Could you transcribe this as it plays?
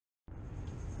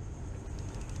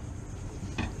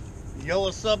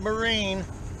Yellow submarine.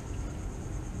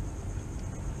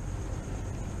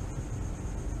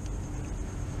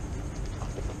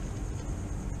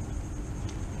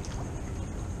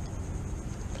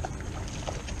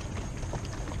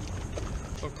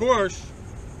 Of course,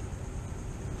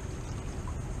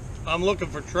 I'm looking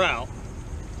for trout.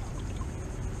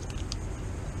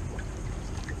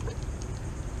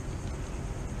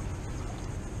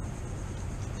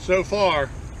 So far,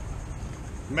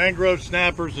 mangrove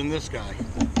snappers and this guy.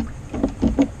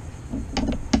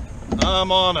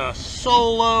 I'm on a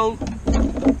solo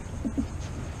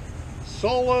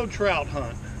trout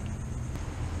hunt.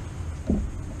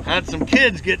 Had some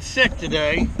kids get sick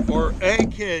today, or a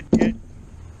kid get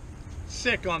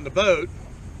sick on the boat.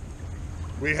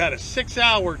 We had a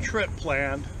 6-hour trip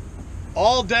planned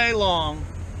all day long,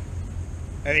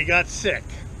 and he got sick.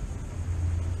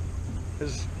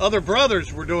 His other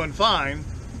brothers were doing fine.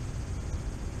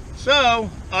 So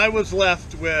I was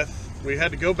left with, we had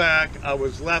to go back, I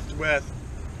was left with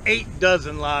 8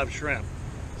 dozen live shrimp.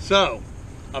 So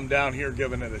I'm down here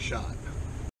giving it a shot.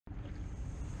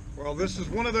 Well, this is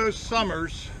one of those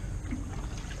summers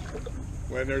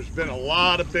when there's been a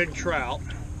lot of big trout,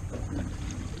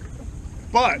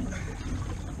 but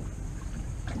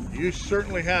you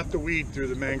certainly have to weed through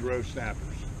the mangrove snappers.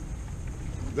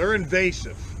 They're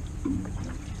invasive.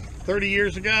 30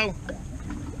 years ago,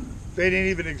 they didn't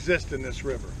even exist in this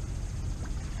river.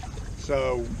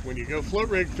 So when you go float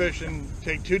rig fishing,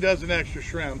 take 2 dozen extra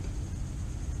shrimp.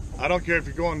 I don't care if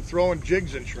you're going throwing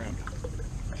jigs and shrimp.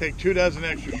 Take 2 dozen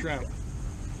extra shrimp,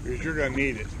 because you're gonna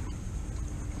need it.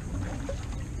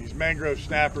 These mangrove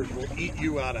snappers will eat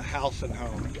you out of house and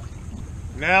home.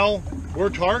 Now we're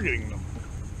targeting them.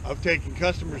 I've taken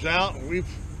customers out and we've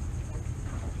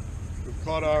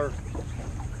caught our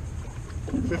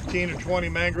 15 or 20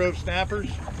 mangrove snappers,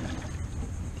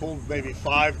 pulled maybe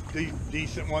 5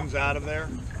 decent ones out of there.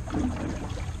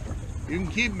 You can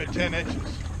keep them at 10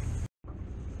 inches.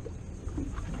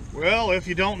 Well, if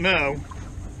you don't know,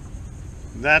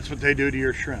 that's what they do to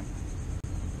your shrimp.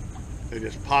 They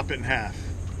just pop it in half.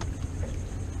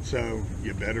 So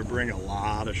you better bring a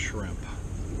lot of shrimp.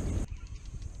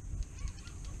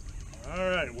 All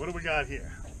right, what do we got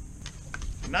here?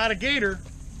 Not a gator,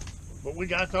 but we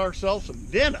got ourselves some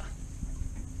dinner.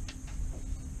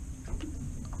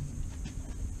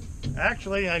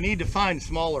 Actually, I need to find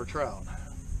smaller trout.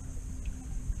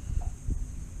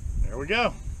 There we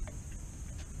go.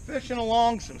 Fishing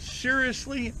along some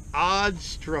seriously odd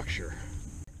structure.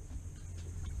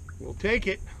 We'll take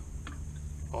it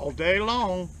all day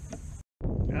long.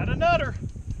 Got a nutter.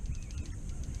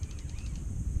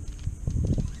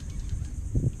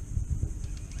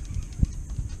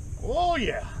 Oh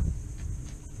yeah.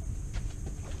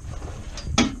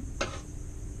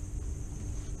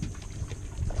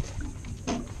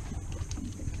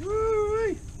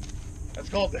 Woo-wee. That's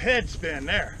called the head spin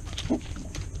there.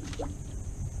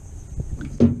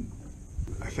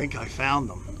 I think I found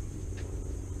them.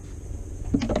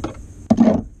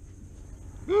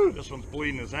 Ooh, this one's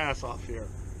bleeding his ass off here.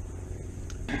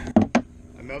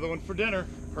 Another one for dinner.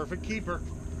 Perfect keeper.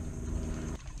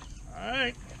 All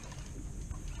right.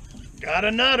 Got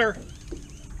a nutter.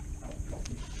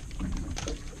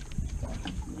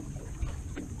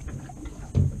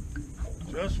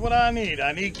 Just what I need.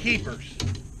 I need keepers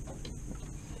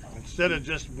instead of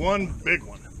just one big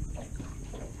one.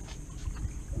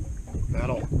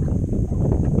 That'll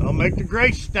make the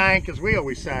grace stank, as we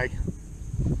always say.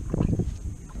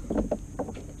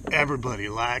 Everybody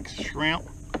likes shrimp,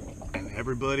 and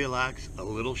everybody likes a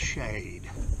little shade.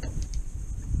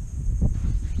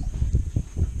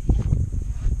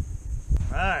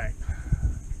 All right.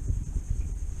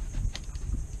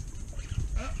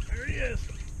 Oh, there he is.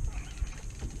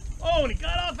 Oh, and he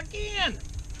got off again.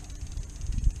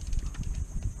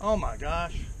 Oh my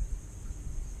gosh.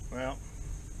 Well,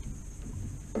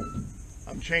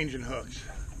 I'm changing hooks.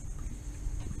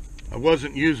 I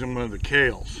wasn't using one of the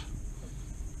Kales.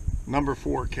 Number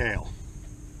 4 Kale.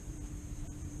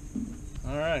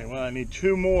 All right, well, I need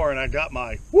 2 more and I got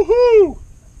my, woohoo!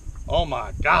 Oh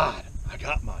my God, I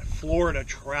got my Florida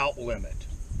trout limit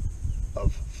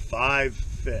of 5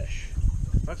 fish.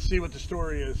 Let's see what the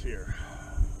story is here.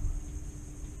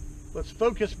 Let's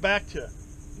focus back to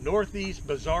Northeast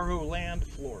Bizarro Land,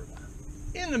 Florida.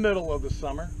 In the middle of the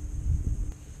summer.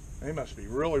 They must be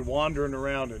really wandering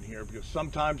around in here, because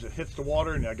sometimes it hits the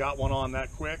water and I got one on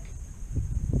that quick.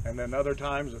 And then other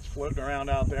times it's floating around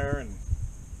out there and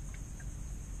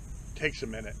takes a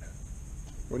minute.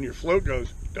 When your float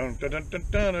goes dun dun dun dun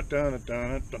dun dun dun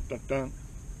dun dun dun dun,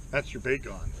 that's your bait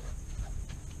gone.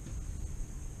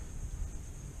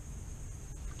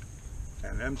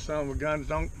 And them son of a guns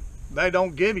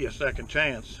don't give you a second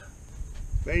chance.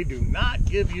 They do not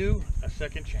give you a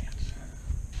second chance.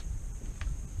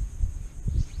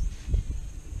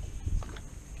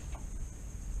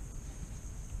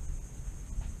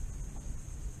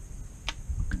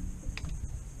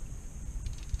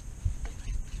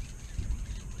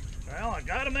 Well, I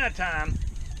got him that time.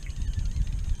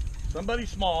 Somebody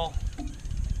small.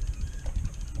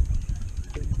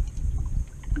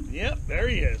 Yep, there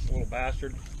he is, little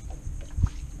bastard.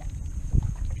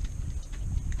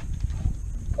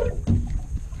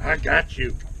 I got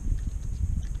you.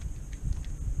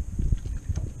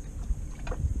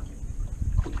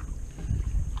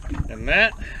 And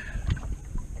that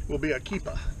will be a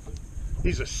keeper.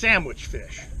 He's a sandwich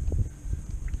fish.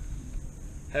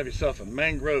 Have yourself a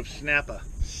mangrove snapper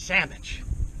sandwich.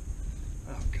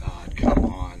 Oh God, come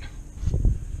on.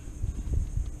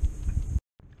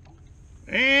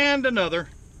 And another.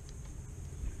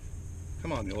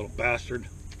 Come on, you little bastard.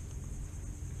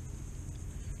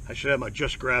 I should have my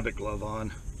Just Grab It glove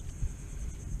on.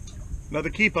 Another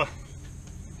keeper.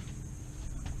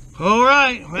 All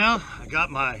right, well, I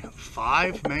got my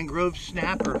 5 mangrove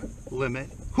snapper limit.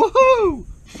 Woohoo!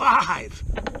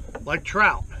 5! Like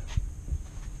trout.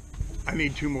 I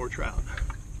need 2 more trout.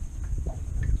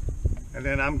 And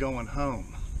then I'm going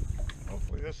home.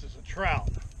 Hopefully this is a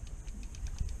trout.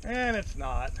 And it's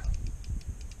not.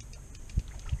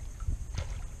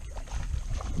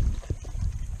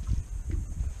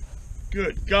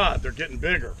 Good God, they're getting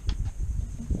bigger.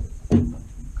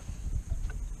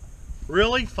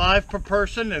 Really? 5 per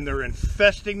person, and they're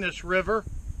infesting this river?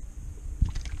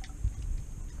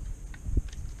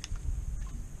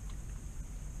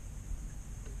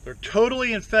 They're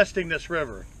totally infesting this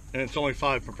river, and it's only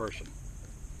 5 per person.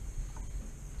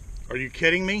 Are you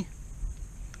kidding me?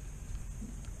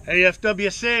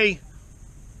 AFWC,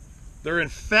 they're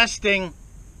infesting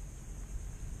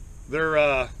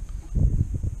their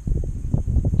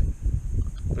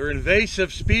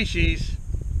invasive species.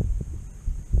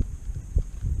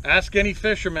 Ask any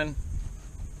fisherman.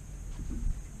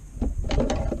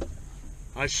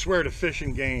 I swear to Fish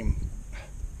and Game.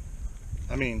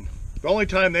 I mean, the only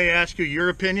time they ask you your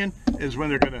opinion is when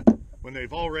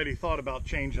they've already thought about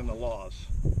changing the laws.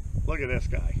 Look at this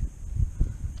guy.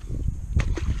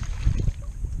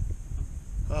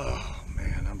 Oh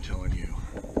man, I'm telling you.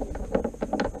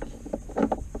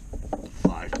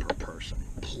 5 per person,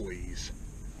 please.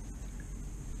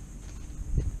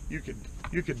 You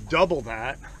could double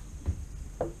that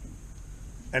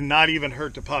and not even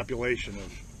hurt the population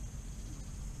of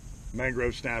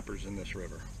mangrove snappers in this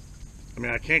river. I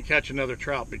mean, I can't catch another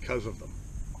trout because of them.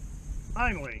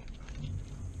 Finally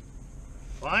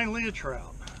a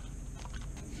trout.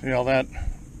 See all that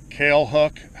kale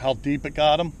hook, how deep it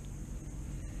got him?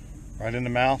 Right in the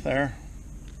mouth there.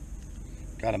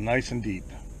 Got him nice and deep.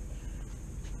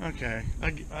 Okay,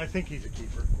 I think he's a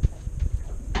keeper.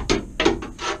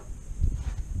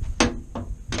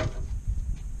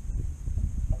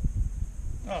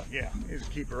 Oh yeah, he's a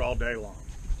keeper all day long.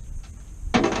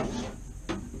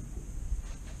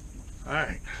 All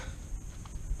right.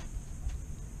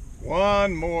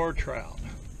 1 more trout.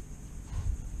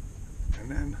 And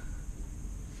then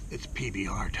it's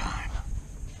PBR time.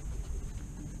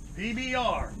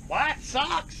 PBR, white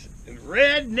socks and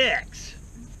red necks.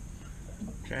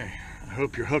 Okay, I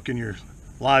hope you're hooking your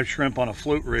live shrimp on a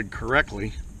float rig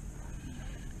correctly.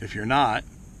 If you're not,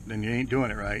 then you ain't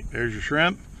doing it right. There's your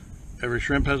shrimp. Every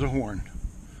shrimp has a horn.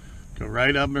 Go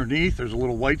right up underneath. There's a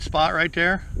little white spot right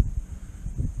there.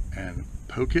 And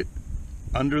poke it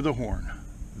under the horn.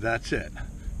 That's it.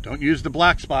 Don't use the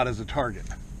black spot as a target,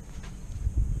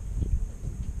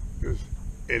 because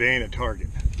it ain't a target.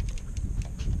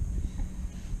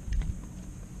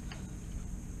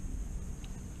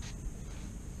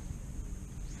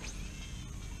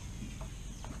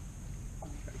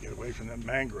 Gotta get away from them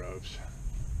mangroves.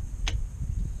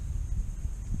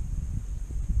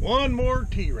 1 more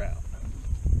T-route.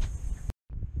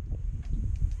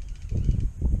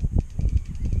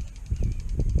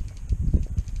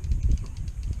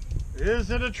 Is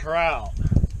it a trout?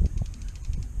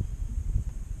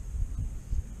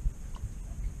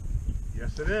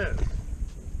 Yes, it is.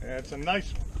 And it's a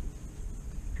nice one.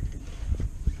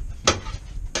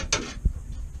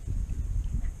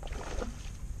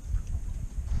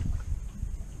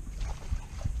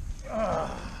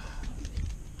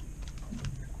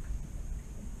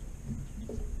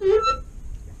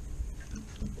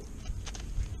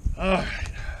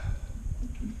 Alright.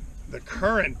 The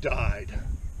current died.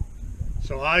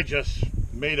 So I just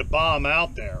made a bomb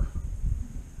out there.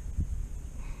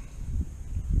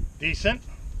 Decent.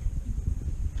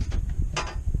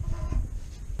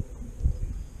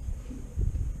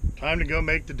 Time to go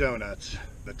make the donuts.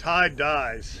 The tide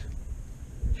dies.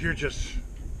 You're just,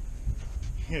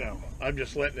 you know, I'm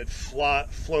just letting it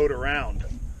float around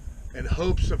in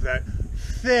hopes of that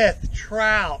 5th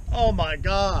trout. Oh my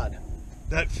God,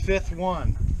 that 5th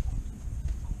one.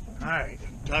 All right,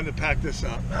 time to pack this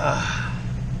up.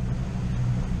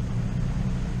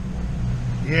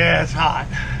 Yeah, it's hot.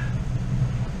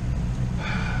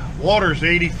 Water's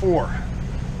 84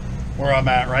 where I'm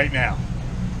at right now.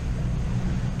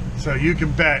 So you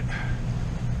can bet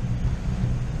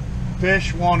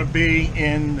fish want to be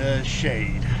in the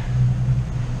shade.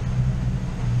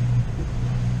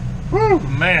 Woo,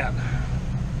 man.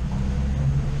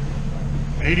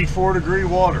 84-degree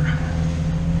water.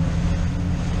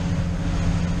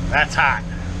 That's hot.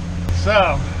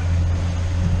 So,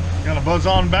 I'm gonna buzz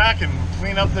on back and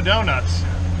clean up the donuts.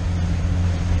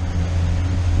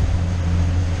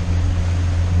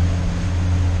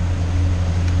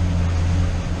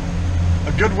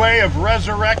 A good way of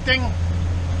resurrecting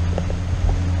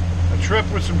a trip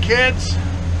with some kids.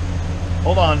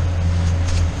 Hold on.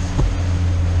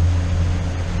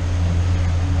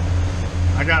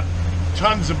 I got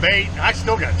tons of bait. I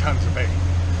still got tons of bait.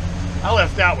 I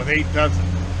left out with 8 dozen.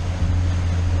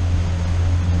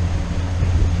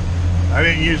 I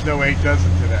didn't use no 8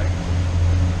 dozen today.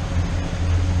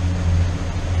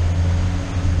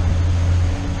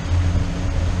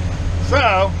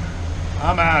 So,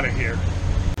 I'm out of here.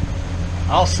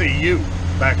 I'll see you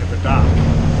back at the dock.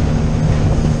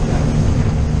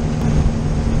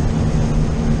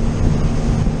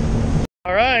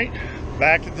 All right,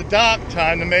 back at the dock.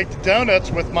 Time to make the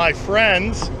donuts with my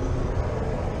friends.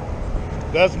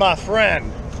 That's my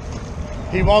friend.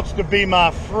 He wants to be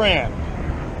my friend.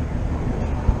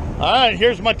 All right,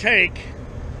 here's my take.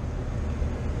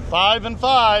 5 and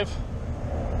 5.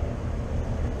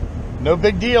 No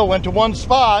big deal, went to 1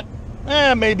 spot.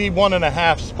 Maybe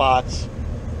 1.5 spots.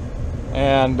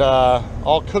 And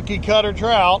all cookie cutter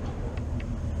trout.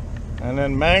 And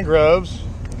then mangroves.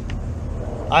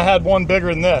 I had one bigger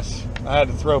than this. I had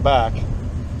to throw back.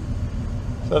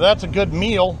 So that's a good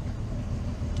meal.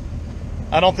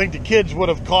 I don't think the kids would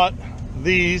have caught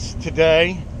these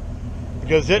today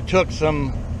because it took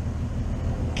some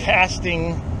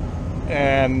casting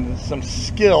and some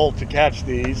skill to catch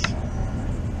these.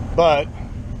 But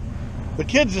the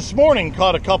kids this morning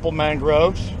caught a couple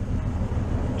mangroves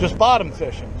just bottom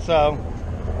fishing. So,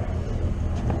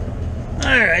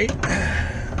 all right.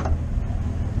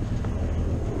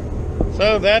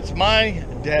 So that's my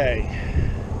day.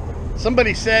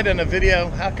 Somebody said in a video,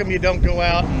 how come you don't go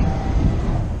out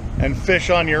and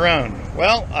fish on your own?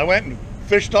 Well, I went and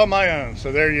fished on my own,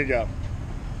 so there you go.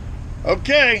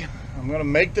 Okay, I'm gonna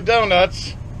make the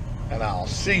donuts, and I'll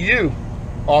see you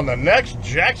on the next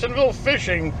Jacksonville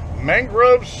Fishing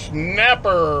Mangrove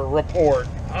Snapper report.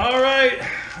 All right,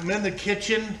 I'm in the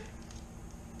kitchen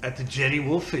at the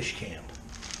JETTYWOLF Fish Camp.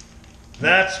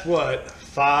 That's what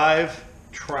 5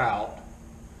 trout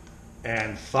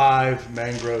and 5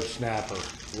 mangrove snapper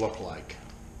look like.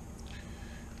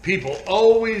 People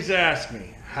always ask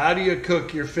me, how do you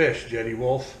cook your fish,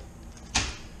 JETTYWOLF?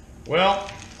 Well,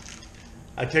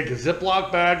 I take a Ziploc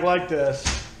bag like this.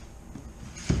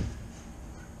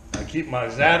 I keep my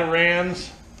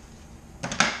Zatarain's.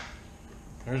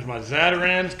 There's my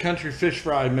Zatarain's country fish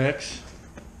fry mix.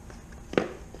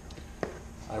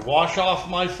 I wash off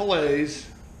my fillets,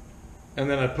 and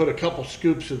then I put a couple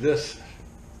scoops of this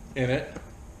in it,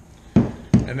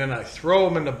 and then I throw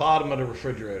them in the bottom of the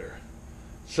refrigerator.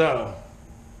 So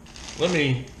let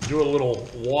me do a little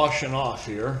washing off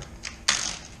here,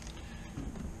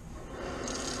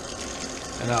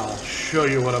 and I'll show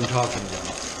you what I'm talking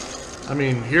about. I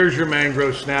mean, here's your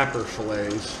mangrove snapper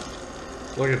fillets.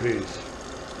 Look at these.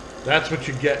 That's what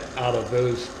you get out of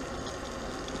those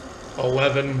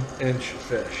 11-inch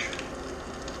fish.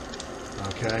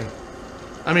 Okay?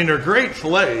 I mean, they're great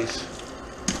fillets,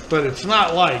 but it's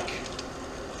not like,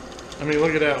 I mean,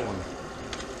 look at that one.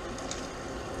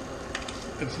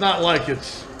 It's not like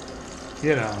it's,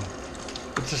 you know,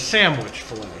 it's a sandwich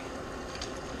fillet.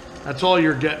 That's all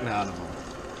you're getting out of them.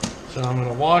 So I'm going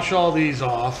to wash all these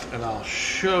off, and I'll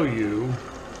show you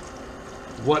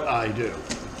what I do.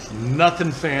 It's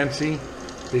nothing fancy,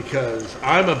 because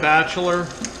I'm a bachelor,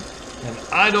 and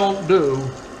I don't do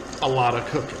a lot of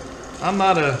cooking. I'm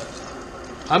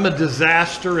a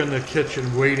disaster in the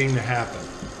kitchen waiting to happen.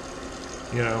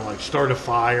 You know, like start a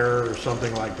fire or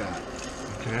something like that.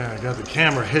 Okay, I got the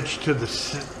camera hitched to the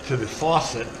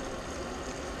faucet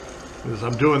because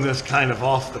I'm doing this kind of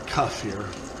off the cuff here.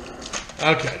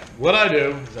 Okay, what I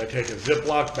do is I take a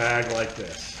Ziploc bag like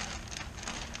this.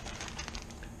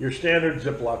 Your standard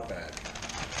Ziploc bag.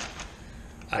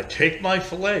 I take my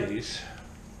fillets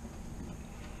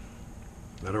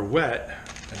that are wet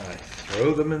and I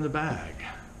throw them in the bag.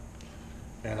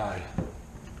 And I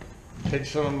take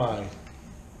some of my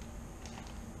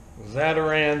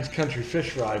Zatarain's Country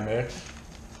Fish Fry mix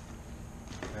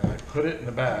and I put it in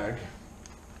the bag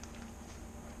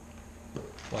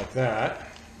like that.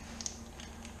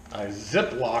 I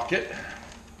ziplock it,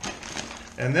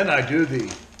 and then I do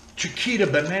the Chiquita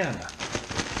banana.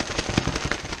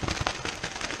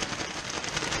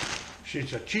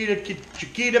 She's a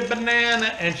Chiquita banana,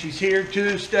 and she's here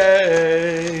to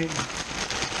stay.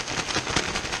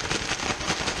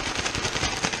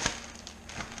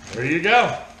 There you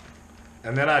go.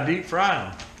 And then I deep fry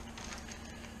them.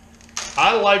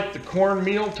 I like the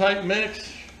cornmeal type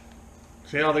mix.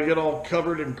 See how they get all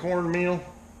covered in cornmeal?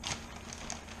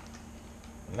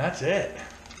 And that's it.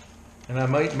 And I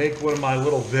might make one of my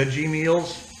little veggie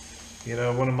meals. You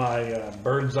know, one of my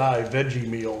bird's eye veggie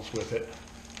meals with it.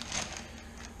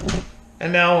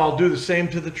 And now I'll do the same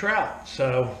to the trout.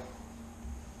 So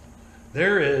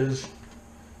there is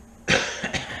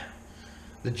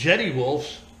the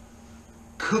JETTYWOLF's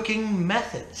cooking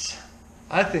methods.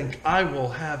 I think I will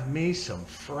have me some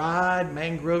fried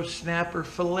mangrove snapper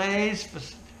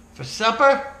fillets for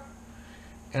supper.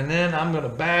 And then I'm going to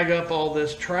bag up all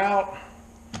this trout.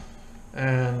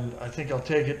 And I think I'll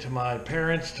take it to my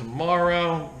parents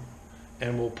tomorrow.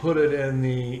 And we'll put it in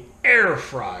the air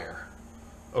fryer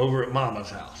over at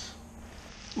Mama's house.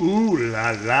 Ooh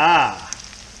la la.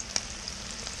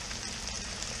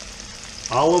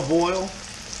 Olive oil,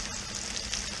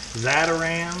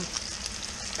 Zatarain,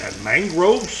 and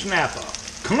mangrove snapper.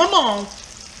 Come on.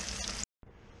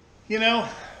 You know,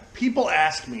 people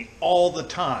ask me all the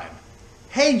time,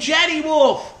 hey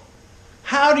JETTYWOLF,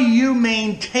 how do you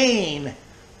maintain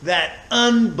that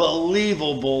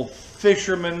unbelievable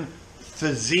fisherman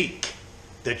physique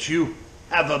that you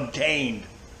have obtained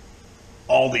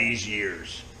all these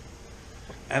years?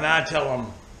 And I tell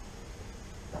them,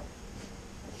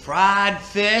 fried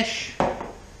fish,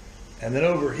 and then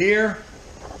over here,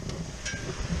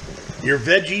 your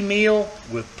veggie meal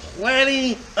with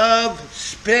plenty of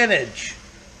spinach.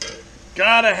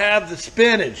 Gotta have the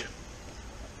spinach.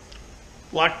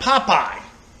 Like Popeye.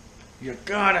 You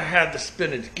gotta have the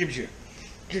spinach. Gives you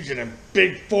them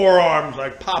big forearms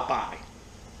like Popeye.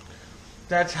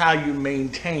 That's how you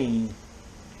maintain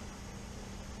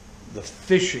the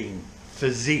fishing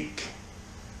physique.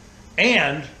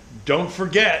 And don't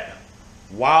forget,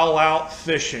 while out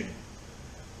fishing.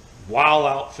 While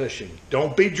out fishing.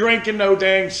 Don't be drinking no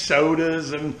dang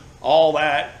sodas and all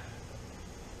that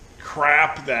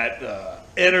crap, that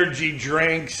energy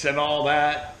drinks and all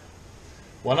that.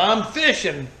 When I'm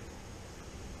fishing,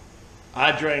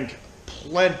 I drink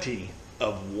plenty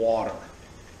of water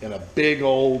in a big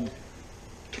old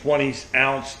 20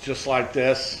 ounce just like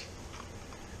this.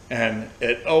 And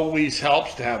it always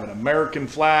helps to have an American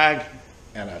flag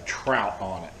and a trout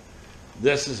on it.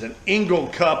 This is an Ingle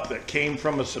cup that came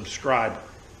from a subscriber.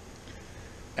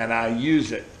 And I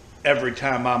use it every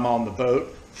time I'm on the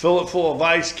boat. Fill it full of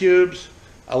ice cubes,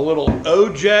 a little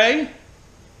OJ.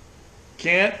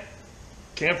 Can't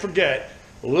forget.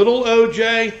 A little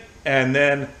OJ, and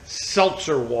then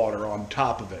seltzer water on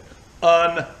top of it.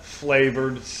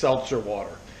 Unflavored seltzer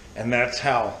water. And that's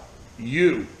how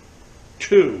you,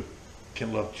 too,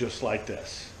 can look just like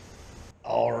this.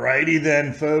 Alrighty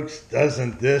then, folks.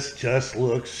 Doesn't this just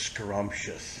look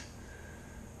scrumptious?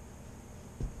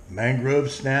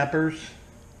 Mangrove snappers,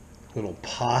 little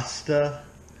pasta,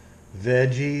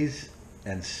 veggies,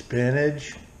 and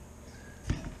spinach,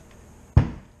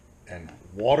 and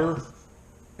water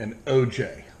and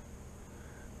OJ.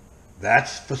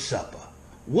 That's for supper.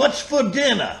 What's for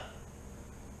dinner?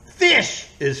 Fish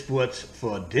is what's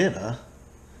for dinner.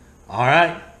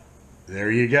 Alright, there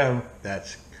you go.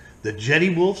 That's the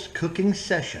JETTYWOLF's cooking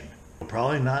session. We'll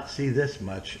probably not see this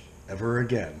much ever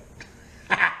again.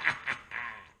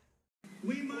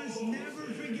 We must never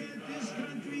forget this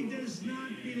country does not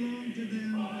belong to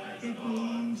them. It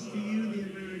belongs to you, the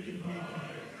American people.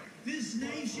 This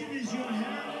nation is your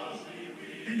heritage,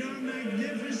 and our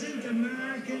magnificent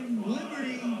American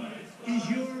liberty is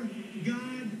your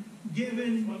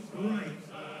God-given right.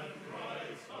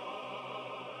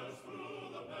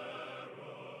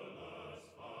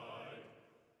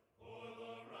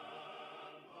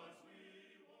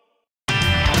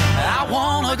 I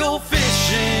wanna go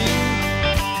fishing,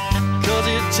 'cause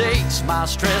it takes my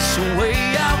stress away.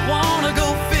 I wanna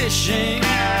go fishing,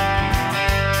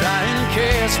 try and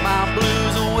cast my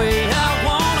blues away.